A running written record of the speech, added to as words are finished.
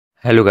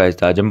Hello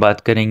guys, आज हम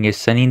बात करेंगे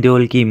सनी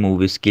देओल की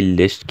मूवीज़ की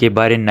लिस्ट के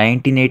बारे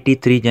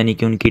 1983 यानी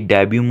कि उनकी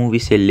डेब्यू मूवी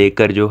से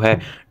लेकर जो है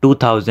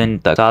 2000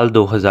 तक, साल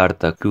 2000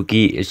 तक,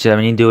 क्योंकि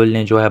सनी देओल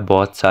ने जो है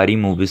बहुत सारी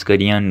मूवीज़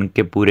करी हैं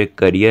उनके पूरे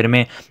करियर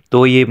में।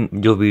 तो ये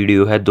जो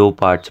वीडियो है दो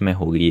पार्ट्स में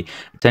होगी।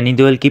 सनी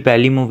देओल की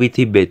पहली मूवी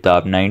थी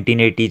बेताब,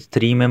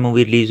 1983 में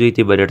मूवी रिलीज हुई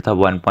थी। बजट था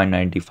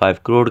 1.95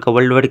 करोड़ का,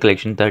 वर्ल्ड वाइड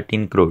कलेक्शन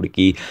 13 करोड़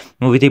की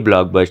मूवी थी।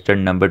 ब्लॉकबस्टर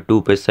नंबर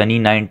 2 पे Sunny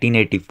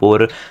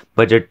 1984,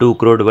 budget 2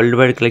 crore, world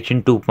wide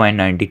collection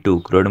 2.92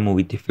 crore,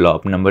 movie थी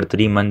फ्लॉप। नंबर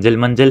 3 मंजिल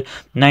मंजिल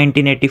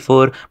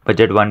 1984,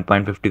 budget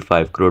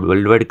 1.55 crore,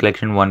 world wide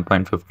collection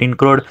 1.15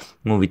 crore,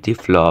 movie थी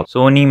फ्लॉप।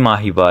 सोनी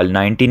माहिवाल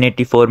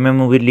 1984 में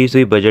मूवी रिलीज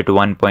हुई, बजट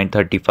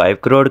 1.35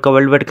 करोड़ का,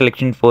 वर्ल्ड वाइड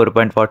कलेक्शन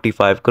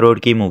 4.45 करोड़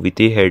की, मूवी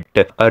थी hit.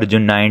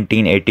 Arjun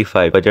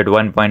 1985, budget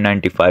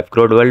 1.95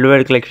 crore, world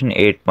wide collection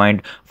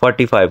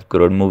 8.45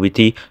 crore, movie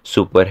थी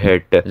सुपर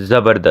हिट।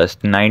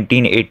 जबरदस्त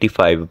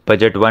 1985,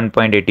 budget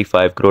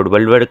 1.85 crore,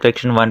 world wide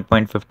collection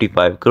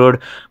 1.55 crore,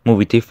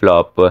 movie थी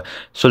flop.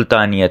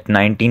 सुल्तानियत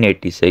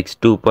 1986,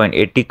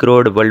 2.80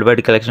 crore, world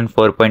wide collection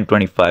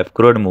 4.25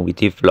 crore, movie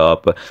थी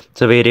फ्लॉप।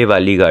 सवेरे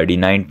वाली गाड़ी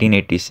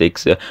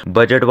 1986,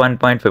 budget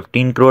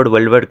 1.15 crore,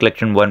 world wide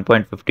collection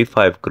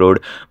 1.55 crore,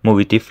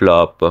 movie थी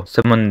फ्लॉप।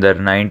 समुंदर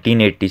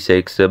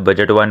 1986,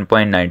 budget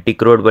 1.90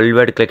 crore, world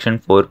wide collection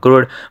 4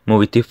 crore,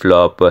 movie थी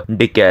flop.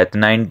 डिकैत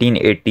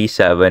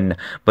 1987,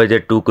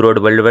 budget 2 crore,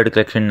 world wide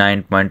collection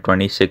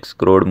 9.26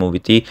 crore, movie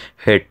थी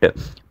हिट।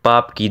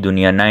 पाप की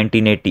दुनिया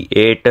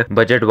 1988,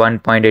 budget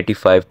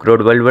 1.85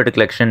 crore, world wide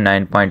collection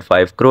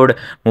 9.5 crore,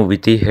 movie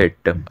थी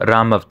हिट।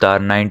 राम अवतार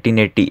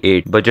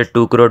 1988, budget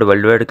 2 crore,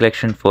 world wide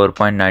collection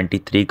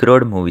 4.93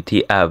 crore, movie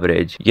थी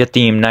एवरेज।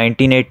 यतीम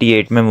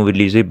 1988 में मूवी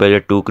रिलीज हुई,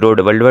 budget 2 crore,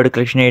 world wide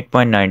collection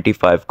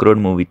 8.95 crore,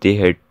 movie थी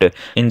हिट।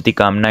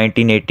 इंतकाम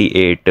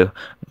 1988,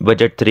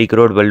 budget 3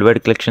 crore, world wide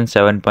collection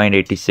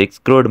 7.86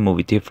 crore,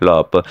 movie थी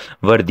फ्लॉप।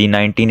 वर्दी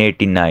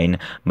 1989,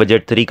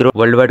 budget 3 crore,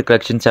 world wide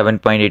collection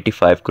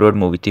 7.85 crore,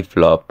 movie थी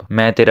फ्लॉप।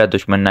 मैं तेरा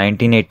दुश्मन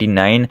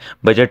 1989,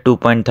 budget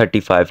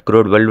 2.35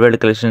 crore, world wide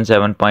collection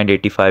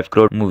 7.85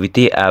 crore, movie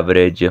थी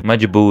एवरेज।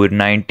 मजबूर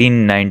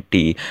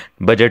 1990,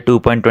 budget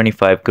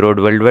 2.25 crore,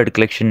 world wide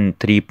collection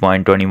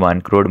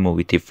 3.21 crore,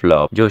 movie थी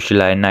flop.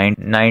 जोशिला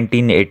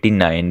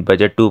 1989,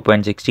 budget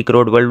 2.60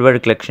 crore, world wide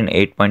collection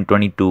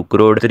 8.22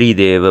 crore.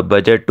 त्रिदेव,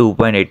 budget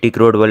 2.80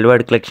 crore, world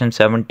wide collection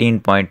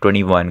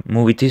 17.21,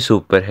 movie थी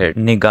सुपर हिट।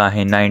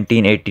 निगाहें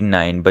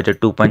 1989,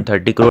 budget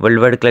 2.30 crore, world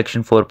wide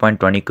collection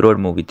 4.20 crore,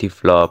 movie थी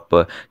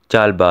flop.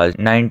 Chaalbaaz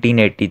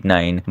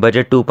 1989,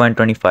 budget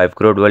 2.25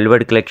 crore, world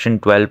wide collection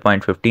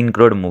 12.15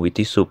 crore, movie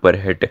थी super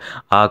hit.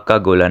 आग का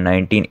गोला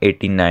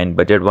 1989,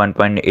 budget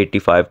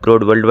 1.85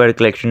 crore, world wide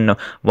collection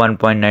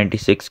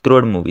 1.96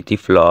 crore, movie थी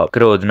flop.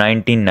 क्रोध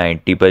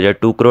 1990,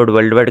 budget 2 crore,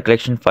 world wide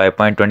collection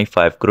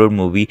 5.25 crore,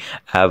 movie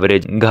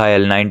average.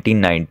 घायल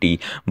 1990,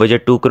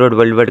 budget 2 crore,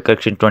 world wide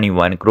collection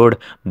 21 crore,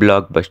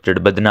 blockbuster.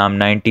 बदनाम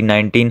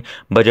 1919,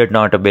 budget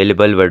not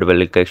available, world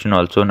wide collection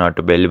also not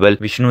available.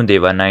 Vishnu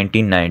देवा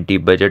 1990,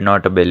 budget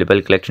not available,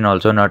 collection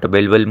also not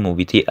available,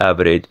 movie थी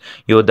average.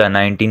 योद्धा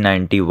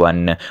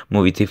 1991,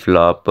 movie थी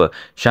flop.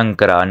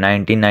 Shankara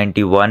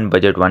 1991,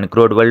 budget 1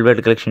 crore, world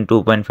wide collection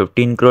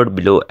 2.15 crore,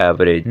 below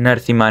average.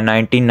 Narasimha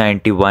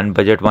 1991,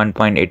 budget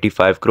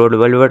 1.85 crore,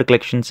 world wide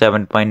collection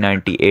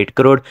 7.98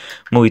 crore,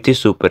 movie थी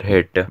super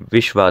hit.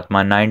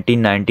 विश्वात्मा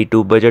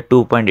 1992, budget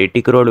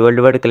 2.80 crore, world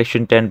wide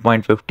collection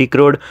 10.50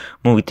 crore,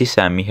 movie थी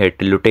semi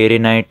hit. लुटेरे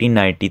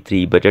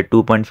 1993, budget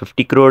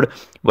 2.50 crore,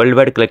 world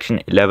wide collection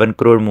 11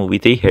 crore, movie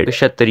थी hit.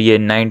 क्षत्रिय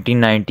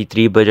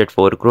 1993, budget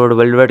 4 crore,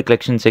 world wide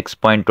collection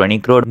 6.20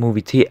 crore,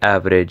 movie थी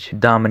average.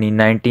 Damini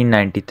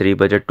 1993,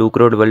 budget 2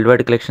 crore, world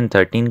wide collection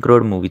 13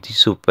 crore, movie थी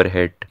super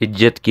hit.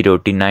 इज्जत की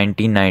रोटी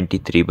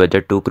 1993,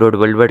 budget 2 crore,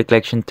 world wide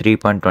collection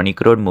 3.20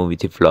 crore, movie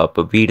थी flop.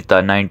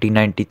 वीरता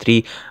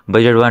 1993,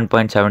 budget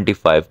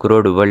 1.75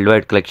 crore, world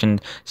wide collection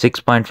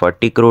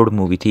 6.40 crore,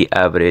 movie थी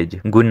average.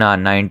 गुना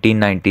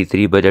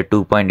 1993, budget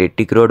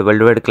 2.80 crore,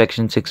 world wide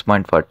collection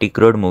 6.40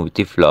 crore, movie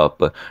थी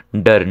flop.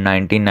 डर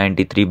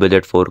 1993,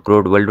 budget 4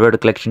 crore, world wide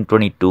collection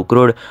 22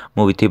 crore,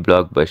 movie थी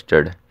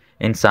blockbuster.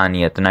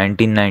 इंसानियत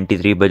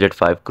 1993, budget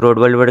 5 crore,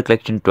 world wide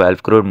collection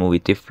 12 crore, movie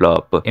थी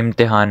फ्लॉप।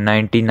 इम्तिहान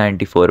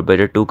 1994,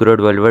 budget 2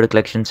 crore, world wide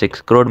collection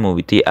 6 crore,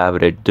 movie थी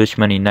एवरेज।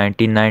 दुश्मनी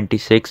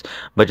 1996,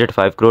 budget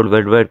 5 crore,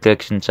 world wide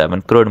collection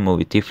 7 crore,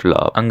 movie थी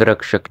फ्लॉप।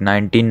 अंगरक्षक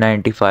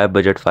 1995,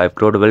 budget 5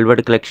 crore, world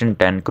wide collection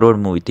 10 crore,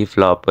 movie थी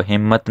फ्लॉप।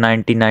 हिम्मत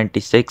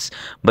 1996,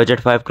 budget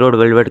 5 crore,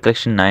 world wide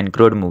collection 9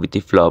 crore, movie थी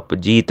फ्लॉप।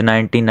 जीत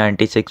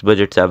 1996,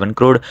 budget 7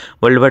 crore,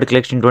 world wide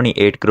collection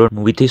 28 crore,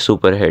 movie थी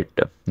सुपर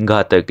हिट।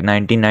 घातक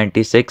 1996,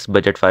 1996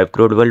 budget 5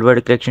 crore, world wide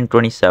collection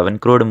 27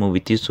 crore, movie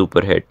थी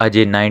super hit.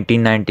 Ajay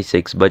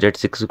 1996 budget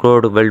 6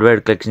 crore, world wide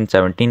collection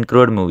 17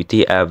 crore, movie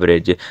थी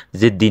average.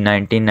 जिद्दी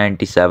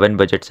 1997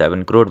 budget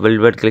 7 crore,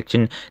 world wide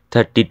collection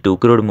 32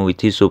 crore, movie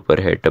थी super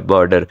hit.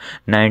 Border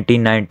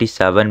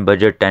 1997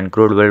 budget 10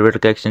 crore, world wide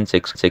collection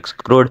 6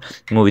 crore,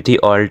 movie थी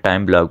all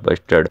time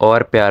blockbuster.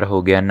 और प्यार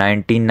हो गया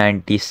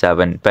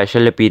 1997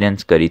 स्पेशल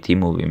अपीयरेंस करी थी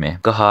मूवी में।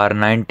 कहार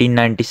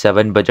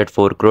 1997 budget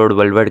 4 crore,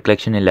 world wide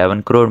collection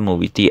 11 crore,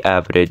 movie थी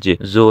एवरेज।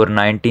 जोर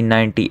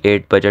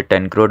 1998 budget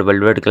 10 crore,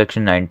 world wide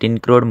collection 19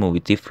 crore,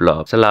 movie थी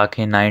flop.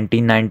 सलाखें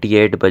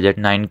 1998 budget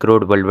 9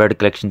 crore, world wide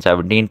collection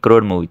 17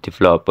 crore, movie थी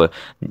फ्लॉप।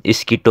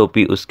 इसकी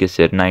टोपी उसके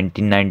सिर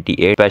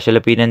 1998 स्पेशल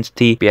अपीयरेंस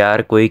थी।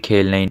 प्यार कोई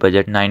खेल नहीं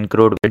budget 9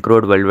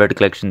 crore, world wide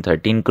collection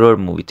 13 crore,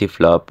 movie थी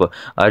फ्लॉप।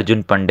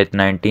 अर्जुन पंडित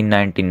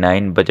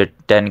 1999 budget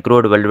 10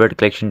 crore, world wide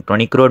collection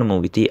 20 crore,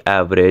 movie थी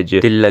एवरेज।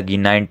 दिल लगी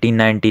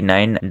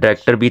 1999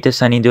 डायरेक्टर भी थे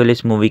सनी देओल,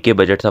 इस मूवी के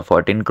बजट था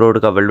 14 करोड़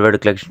का, वर्ल्ड वाइड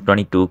कलेक्शन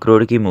 22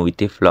 करोड़ की, मूवी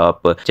थी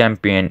flop.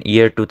 Champion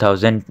year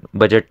 2000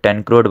 budget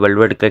 10 crore, world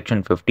wide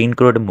collection 15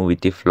 crore, movie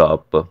थी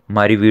फ्लॉप।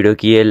 हमारी वीडियो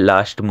की ये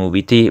लास्ट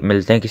मूवी थी।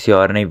 मिलते हैं किसी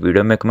और नई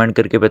वीडियो में। कमेंट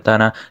करके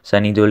बताना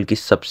सनी देओल की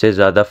सबसे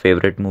ज़्यादा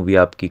फेवरेट मूवी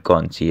आपकी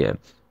कौन सी है।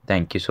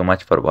 Thank you so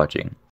much for watching.